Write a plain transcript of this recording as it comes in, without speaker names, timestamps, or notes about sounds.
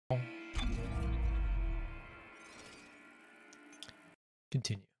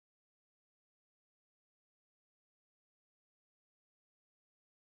Continue.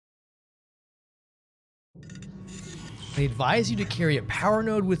 I advise you to carry a power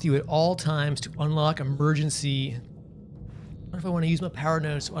node with you at all times to unlock emergency. What if I want to use my power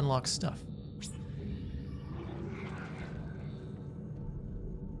nodes to unlock stuff?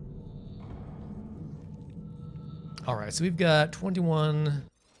 All right, so we've got 21.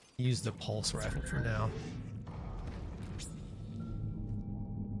 Use the pulse rifle for now.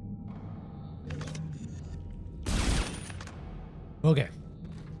 Okay.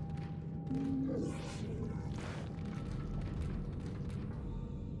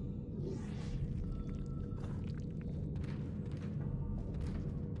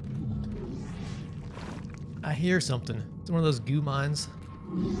 I hear something. It's one of those goo mines.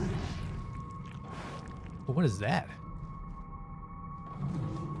 But what is that?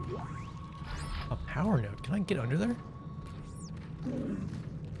 A power node. Can I get under there?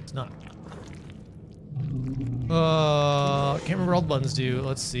 It's not. Can't remember all the buttons do.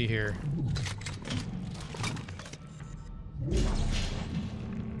 Let's see here.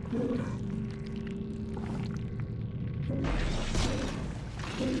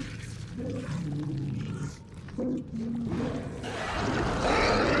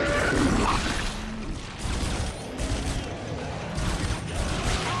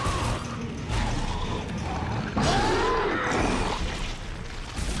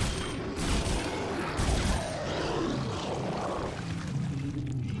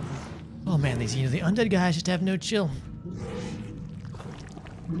 Oh man, these, the undead guys just have no chill.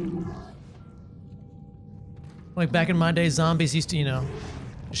 Like back in my day, zombies used to,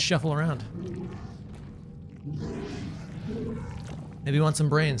 just shuffle around. Maybe you want some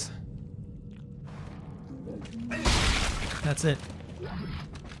brains. That's it.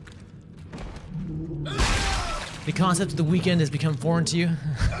 The concept of the weekend has become foreign to you.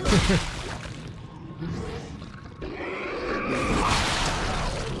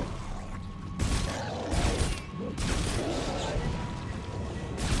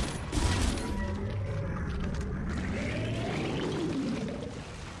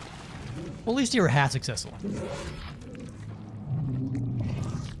 Well, at least you were half successful.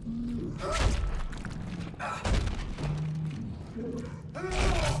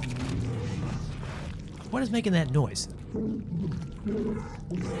 What is making that noise? I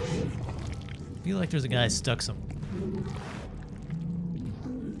feel like there's a guy stuck somewhere.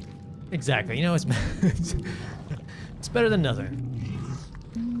 Exactly. It's it's better than nothing.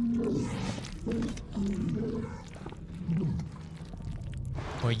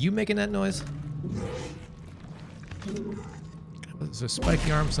 Are you making that noise? There's a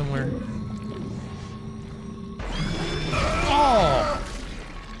spiky arm somewhere. Oh!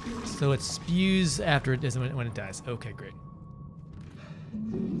 So it spews after it doesn't when it dies. Okay, great.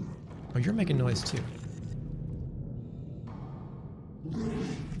 Oh, you're making noise too.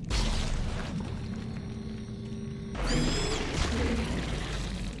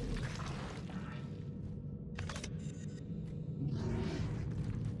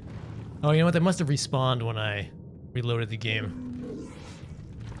 Oh, you know what? They must have respawned when I reloaded the game.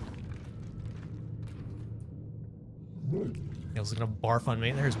 It was gonna barf on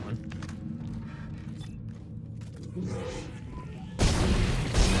me. There's one.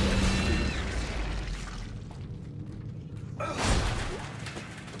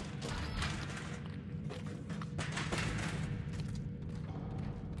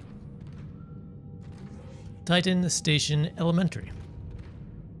 Titan Station Elementary.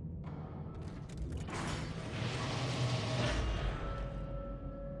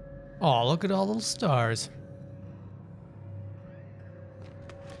 Oh, look at all those stars.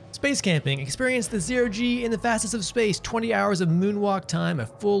 Space camping. Experience the 0G in the fastest of space. 20 hours of moonwalk time. A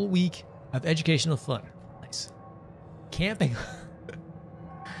full week of educational fun. Nice. Camping.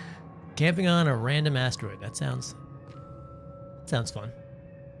 Camping on a random asteroid. That sounds fun.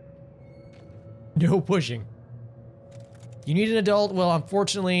 No pushing. You need an adult? Well,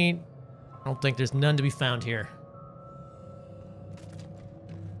 unfortunately, I don't think there's none to be found here.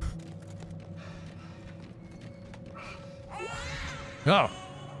 Oh.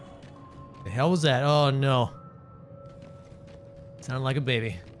 The hell was that? Oh no. Sounded like a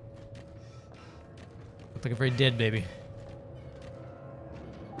baby. Looked like a very dead baby.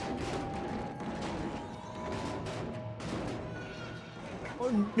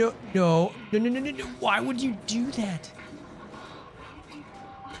 Oh no, no, no, no, no, no, no. Why would you do that?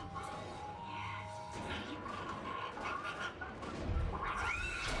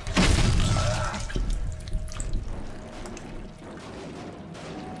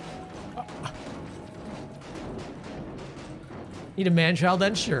 Need a man-child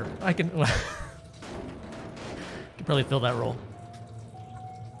then? Sure. I can... can probably fill that role.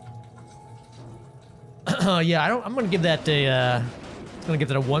 Yeah, I'm gonna give that a... I'm gonna give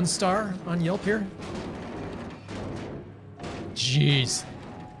that a 1 star on Yelp here. Jeez.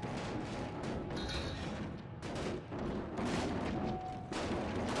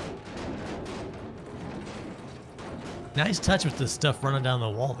 Nice touch with the stuff running down the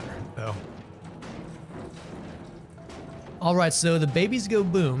wall there, though. All right, so the babies go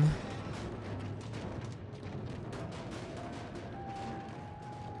boom.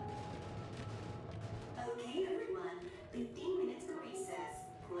 Okay, everyone. 15 minutes for recess.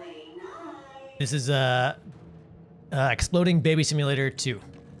 Play nice. This is Exploding Baby Simulator 2.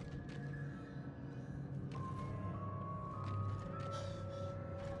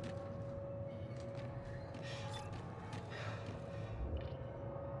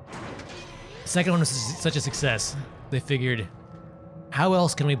 Second one was such a success, they figured, how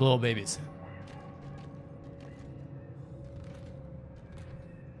else can we blow up babies?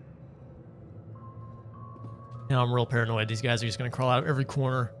 Now I'm real paranoid. These guys are just gonna crawl out of every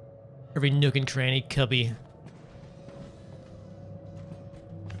corner, every nook and cranny, cubby.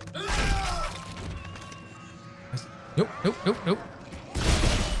 Nope, nope, nope, nope.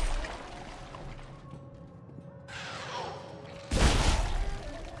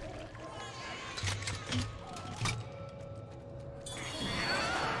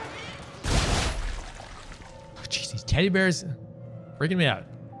 Jeez, these teddy bears freaking me out.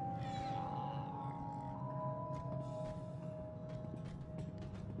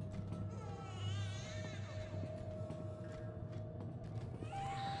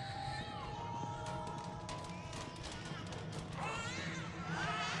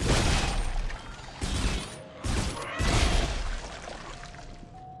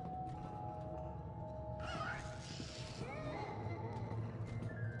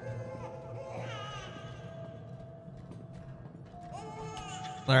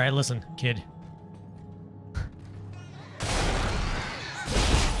 All right, listen, kid.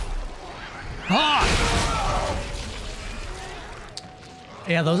 Ah!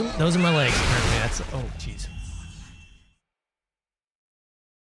 Yeah, those are my legs. Apparently, that's oh, jeez.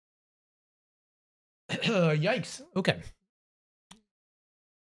 Yikes. Okay.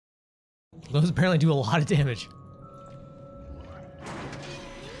 Those apparently do a lot of damage.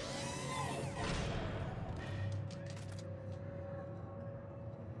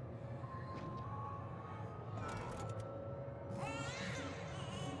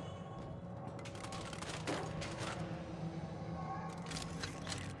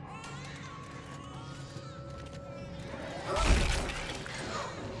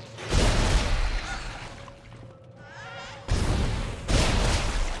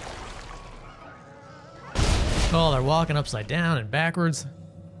 Oh, they're walking upside down and backwards.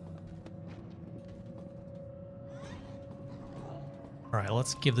 All right,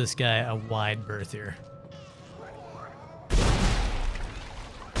 let's give this guy a wide berth here.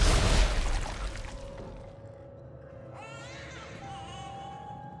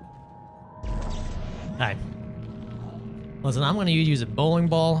 Hi. Listen, I'm going to use a bowling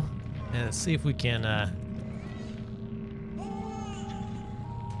ball and see if we can...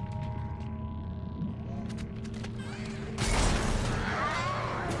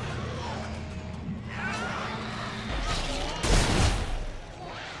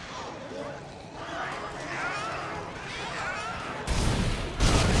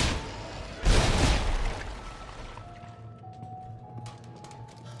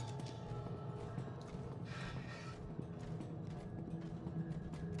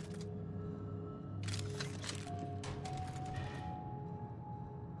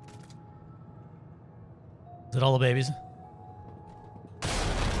 Is it all the babies?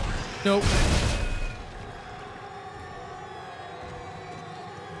 Nope.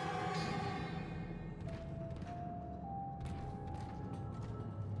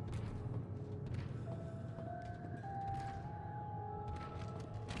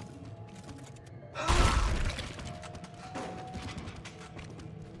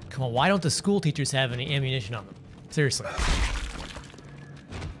 Come on, why don't the school teachers have any ammunition on them? Seriously.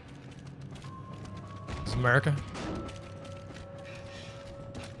 America.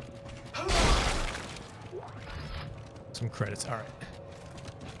 Some credits, all right.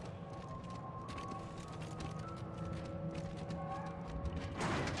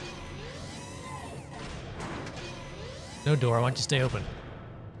 No door, why don't you stay open?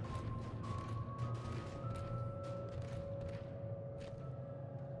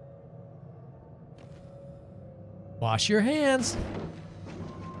 Wash your hands.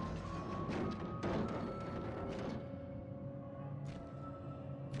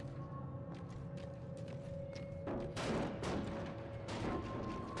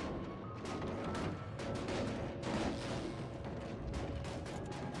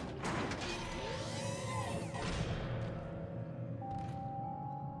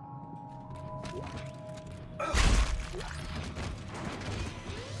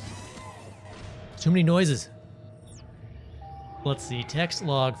 Too many noises. Let's see. Text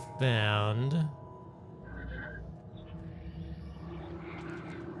log found.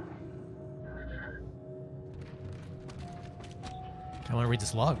 I want to read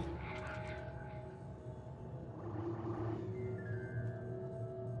this log.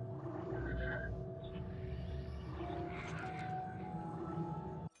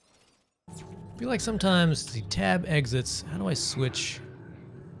 I feel like sometimes the tab exits. How do I switch?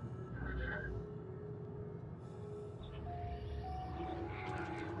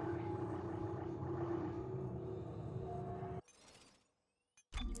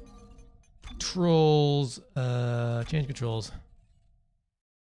 Controls, change controls.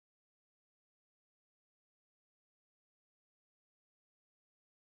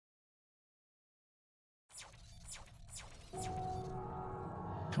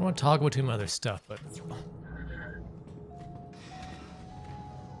 I want to toggle between my other stuff, but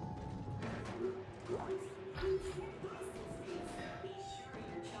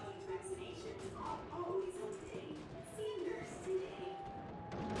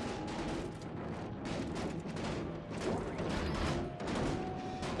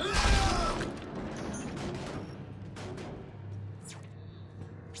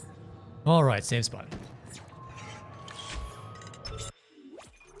all right, save spot.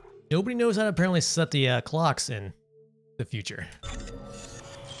 Nobody knows how to apparently set the clocks in the future.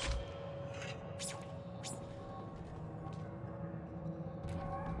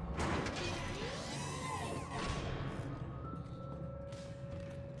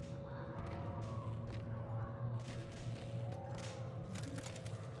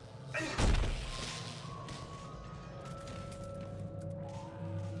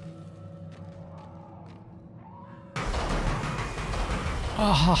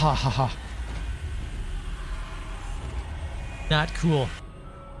 Ah ha ha ha ha. Not cool.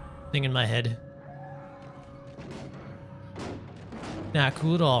 Thing in my head. Not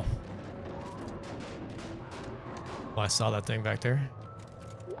cool at all. Oh, I saw that thing back there.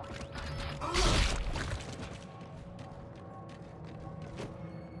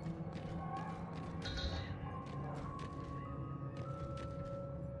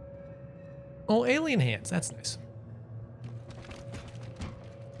 Oh, alien hands. That's nice.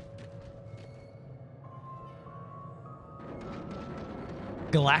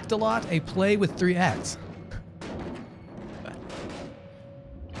 Galactalot, a play with 3 acts.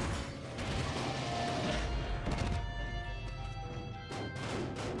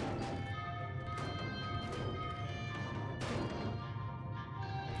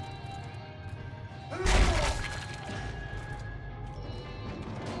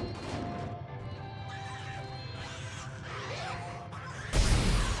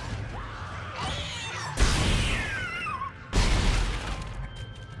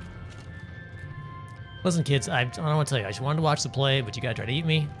 Listen, kids, I don't want to tell you. I just wanted to watch the play, but you gotta try to eat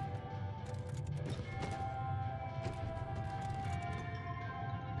me.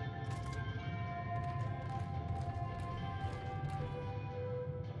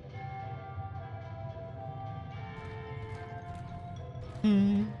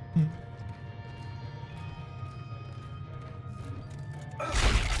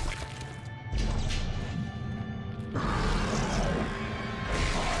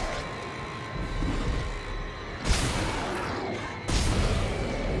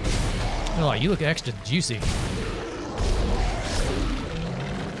 Oh, you look extra juicy.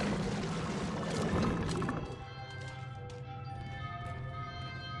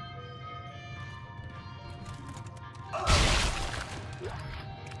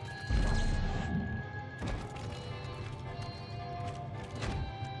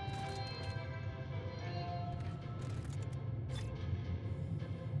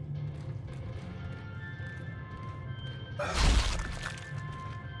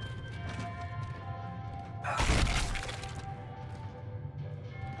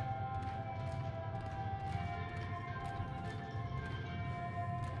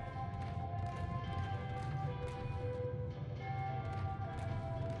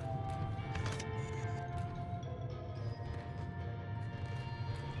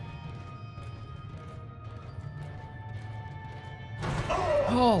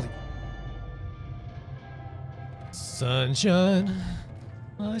 Holy sunshine,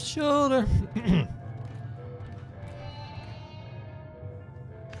 my shoulder.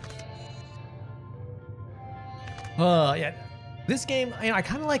 Yeah, this game, I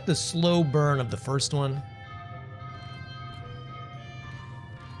kind of like the slow burn of the first one.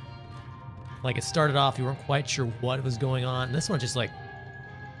 Like it started off, you weren't quite sure what was going on. This one just like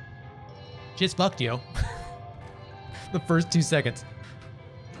Shit's fucked, yo. The first 2 seconds.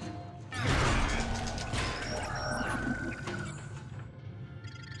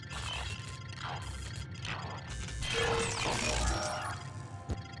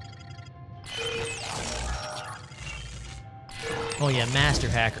 Oh yeah, master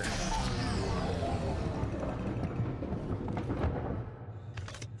hacker.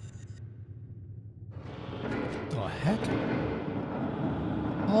 The heck?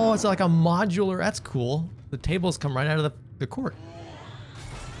 Oh, it's like a modular. That's cool. The tables come right out of the court.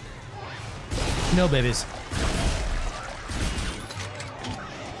 No babies.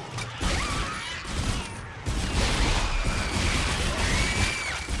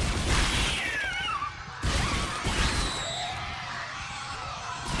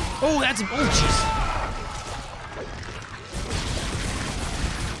 Oh, that's, oh jeez.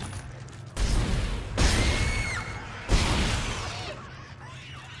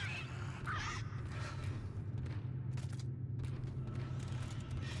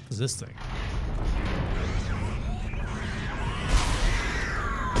 What is this thing?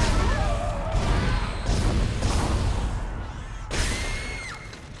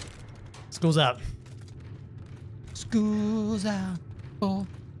 School's out. School's out. Oh.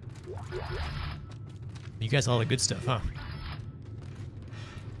 You guys all the good stuff, huh?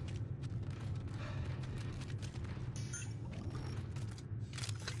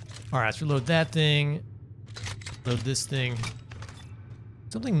 Alright, let's reload that thing. Load this thing.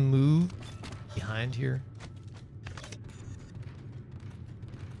 Something move behind here.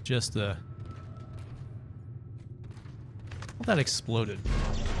 Just the... Well, that exploded.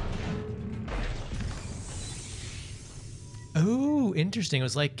 Oh, interesting. It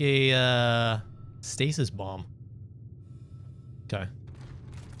was like a stasis bomb. Okay.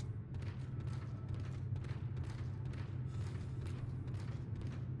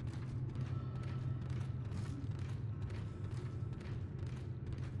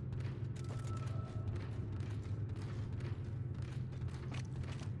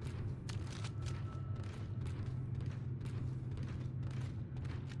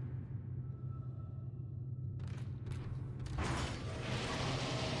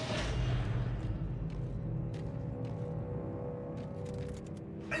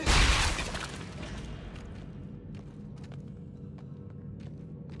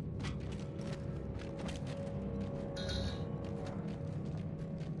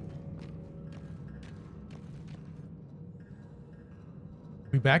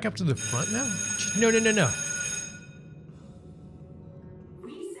 We back up to the front now? No, no, no, no.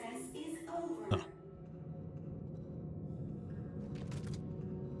 Recess is over. Oh.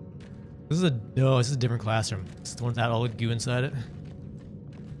 This is a, no, this is a different classroom. It's the one without all the goo inside it.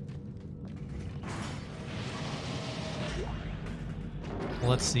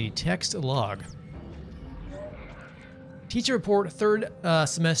 Let's see, text log. Teacher report, third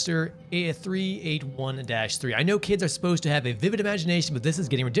semester 381-3. I know kids are supposed to have a vivid imagination, but this is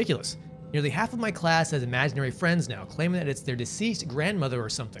getting ridiculous. Nearly half of my class has imaginary friends now, claiming that it's their deceased grandmother or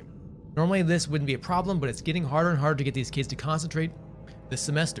something. Normally this wouldn't be a problem, but it's getting harder and harder to get these kids to concentrate this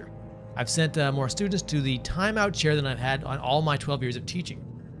semester. I've sent more students to the timeout chair than I've had on all my 12 years of teaching.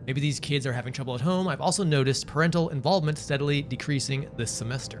 Maybe these kids are having trouble at home. I've also noticed parental involvement steadily decreasing this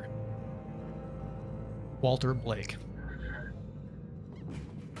semester. Walter Blake.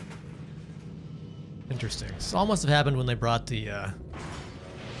 Interesting. This all must have happened when they brought the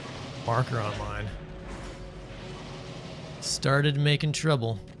marker online. Started making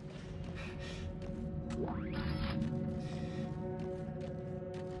trouble.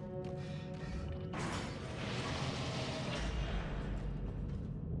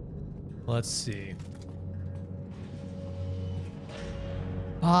 Let's see.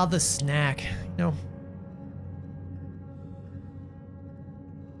 Ah, the snack. You know.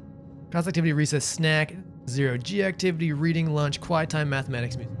 Class activity, recess, snack, 0G activity, reading, lunch, quiet time,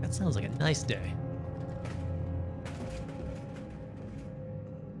 mathematics, music. That sounds like a nice day.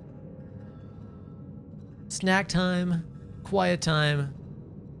 Snack time, quiet time,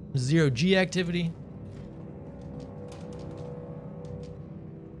 0G activity.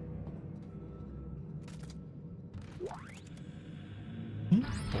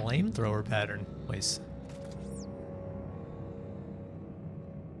 Flamethrower pattern. Nice.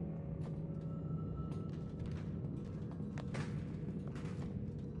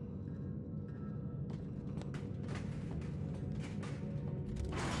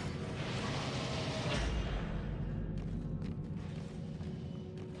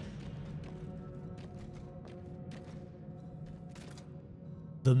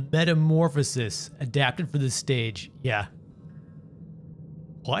 The metamorphosis adapted for this stage. Yeah.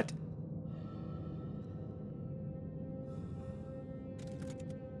 What?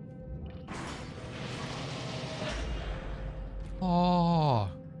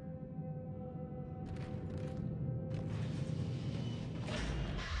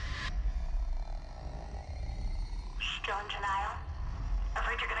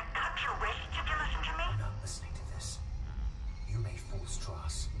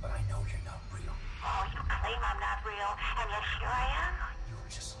 and yet here I am. You were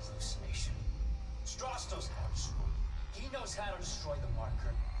just a hallucination. Strauss knows how to destroy you. He knows how to destroy the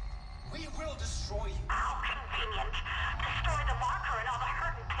marker. We will destroy you. How convenient. Destroy the marker and all the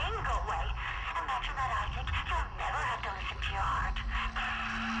hurt and pain go away. Imagine that, Isaac. You'll never have to listen to your heart.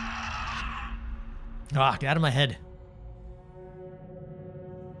 Ah, get out of my head.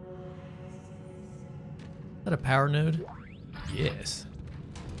 Is that a power node? Yes.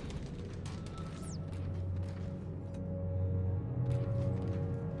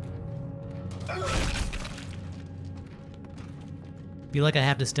 Feel like I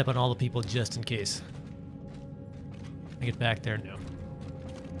have to step on all the people just in case. I get back there? No.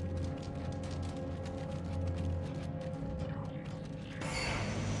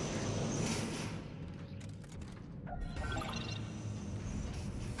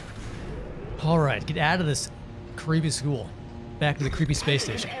 Alright, get out of this creepy school. Back to the creepy space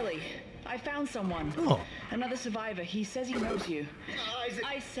station. Ellie, I found someone. Oh. Another survivor. He says he knows you.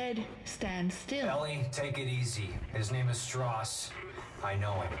 I said stand still. Ellie, take it easy. His name is Strauss. I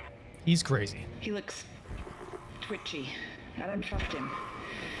know him. He's crazy. He looks twitchy. I don't trust him.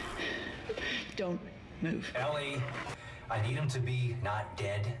 Don't move. Ellie, I need him to be not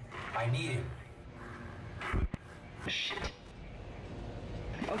dead. I need him. Shit.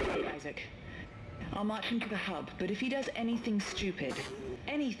 Okay, Isaac. I'll march him to the hub, but if he does anything stupid,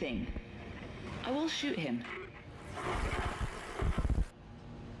 anything, I will shoot him.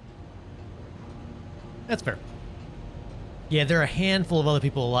 That's fair. Yeah, there are a handful of other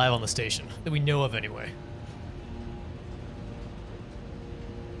people alive on the station, that we know of anyway.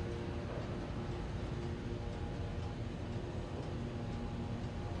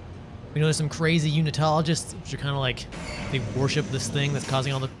 We know there's some crazy unitologists, which are kind of like, they worship this thing that's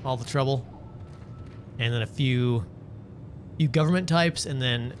causing all the trouble. And then a few government types, and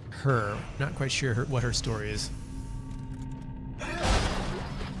then her. Not quite sure what her story is.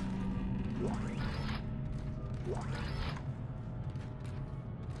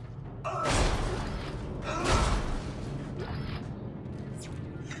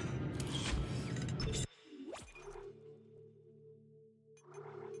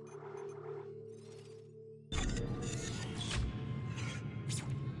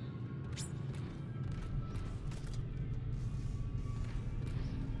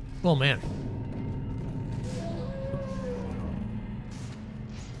 Oh man.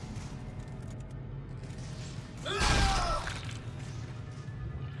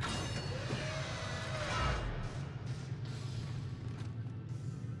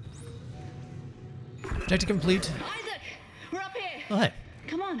 Objective complete. Isaac! We're up here! Oh, hey.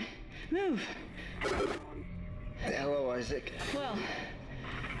 Come on, move. Hello, Isaac. Well,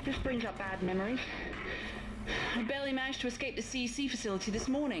 this brings up bad memories. I barely managed to escape the CEC facility this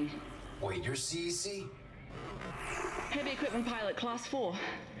morning. Wait, you're CEC? Heavy equipment pilot, class 4.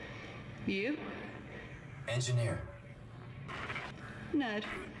 You? Engineer. Nerd.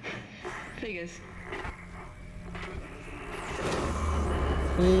 Figures.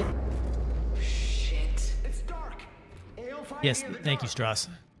 Shit. It's dark. Yes, thank you, Strauss.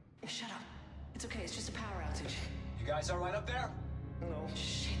 Shut up. It's okay, it's just a power outage. You guys all right up there? No,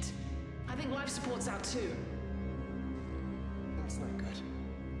 Shit. I think life support's out too. that's not good.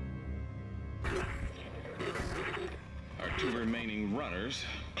 Our two remaining runners,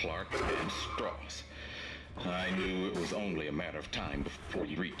 Clark and Strauss. I knew it was only a matter of time before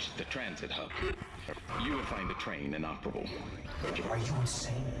you reached the transit hub. You will find the train inoperable. Are you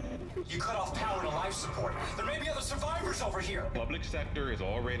insane? You cut off power to life support. There may be other survivors over here. Public sector is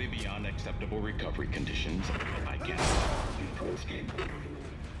already beyond acceptable recovery conditions. I can't allow you to escape.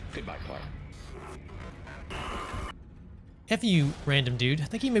 Goodbye, Clark. F you, random dude. I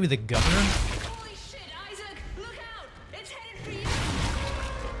think he may be the governor. Holy shit, Isaac! Look out! It's headed for you!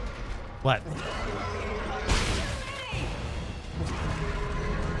 What?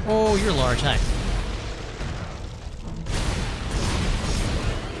 Oh, you're large. Hi.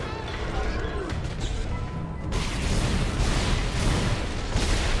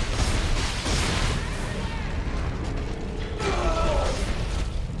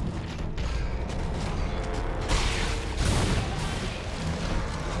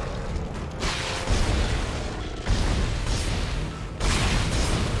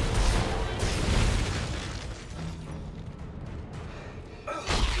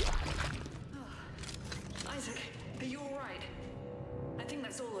 Isaac, are you alright? I think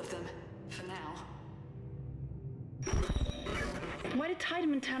that's all of them. For now. Why did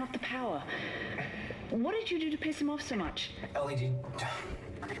Tiedemann turn off the power? What did you do to piss him off so much? Ellie, do you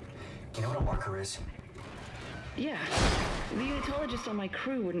know what a marker is? Yeah. The unitologist on my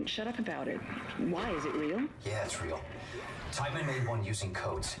crew wouldn't shut up about it. Why? Is it real? Yeah, it's real. Tideman made one using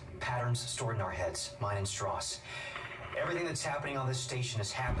codes, patterns stored in our heads, mine and Strauss. Everything that's happening on this station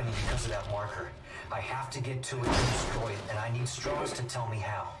is happening because of that marker. I have to get to it and destroy it, and I need Strauss to tell me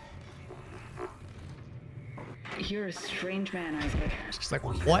how. You're a strange man, Isaac. She's like,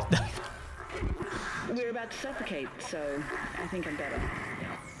 what the? We're about to suffocate, so I think I'm better.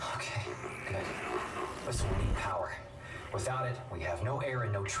 Okay, good. Listen, we need power. Without it, we have no air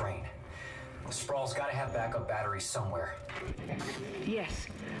and no train. Sprawl's gotta have backup batteries somewhere. Yes.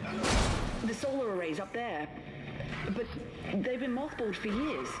 The solar array's up there. But they've been mothballed for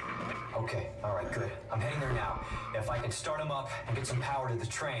years. Okay, alright, good. I'm heading there now. If I can start them up and get some power to the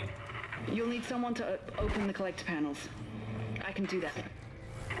train. You'll need someone to open the collector panels. I can do that.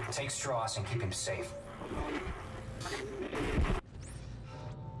 Take Strauss and keep him safe.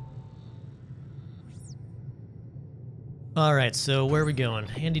 All right, so where are we going?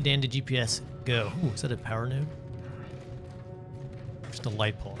 Handy dandy GPS, go. Ooh, is that a power node? Just a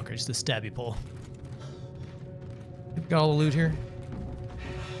light pole. Okay, just a stabby pole. We've got all the loot here.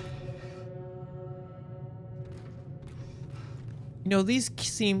 You know, these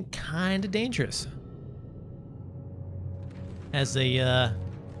seem kind of dangerous. As an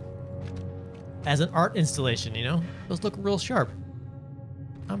art installation, you know? Those look real sharp.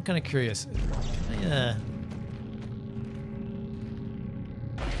 I'm kind of curious. Can I,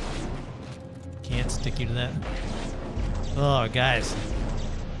 can't stick you to that. Oh, guys.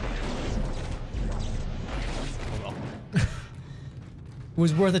 Oh well. It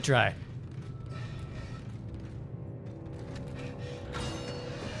was worth a try.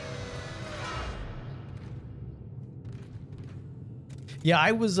 Yeah,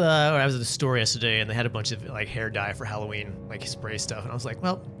 I was at the store yesterday, and they had a bunch of like hair dye for Halloween, like spray stuff, and I was like,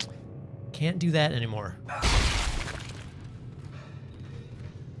 well, can't do that anymore.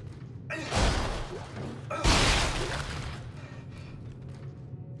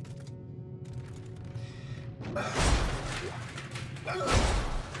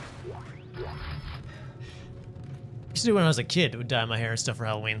 Used to do when I was a kid, would dye my hair and stuff for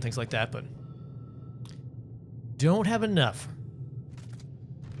Halloween, things like that, but don't have enough.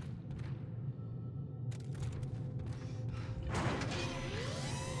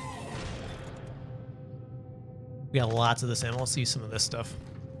 We got lots of this ammo. Let's see some of this stuff.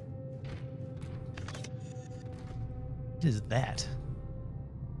 What is that?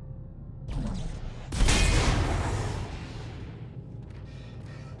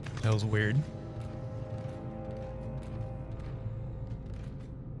 That was weird.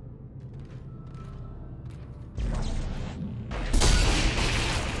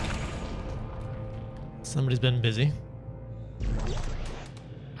 Somebody's been busy.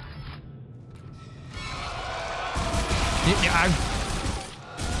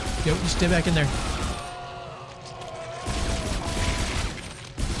 Yo, you stay back in there.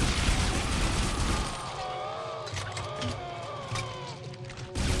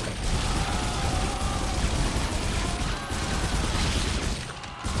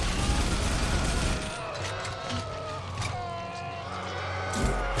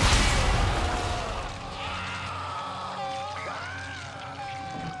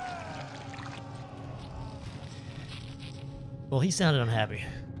 Well, he sounded unhappy.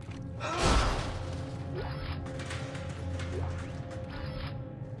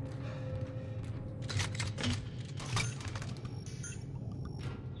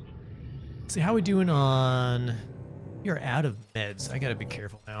 See, how we doing on... You're out of meds. I gotta be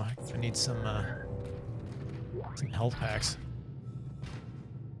careful now. I need some health packs.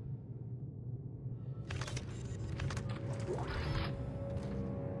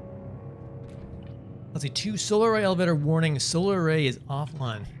 Let's see, 2 solar array elevator warning. Solar array is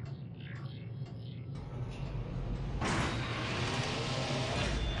offline.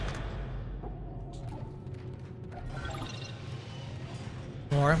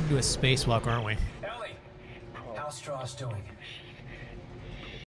 Or I'm gonna do a spacewalk, aren't we? Ellie, how's Strauss doing?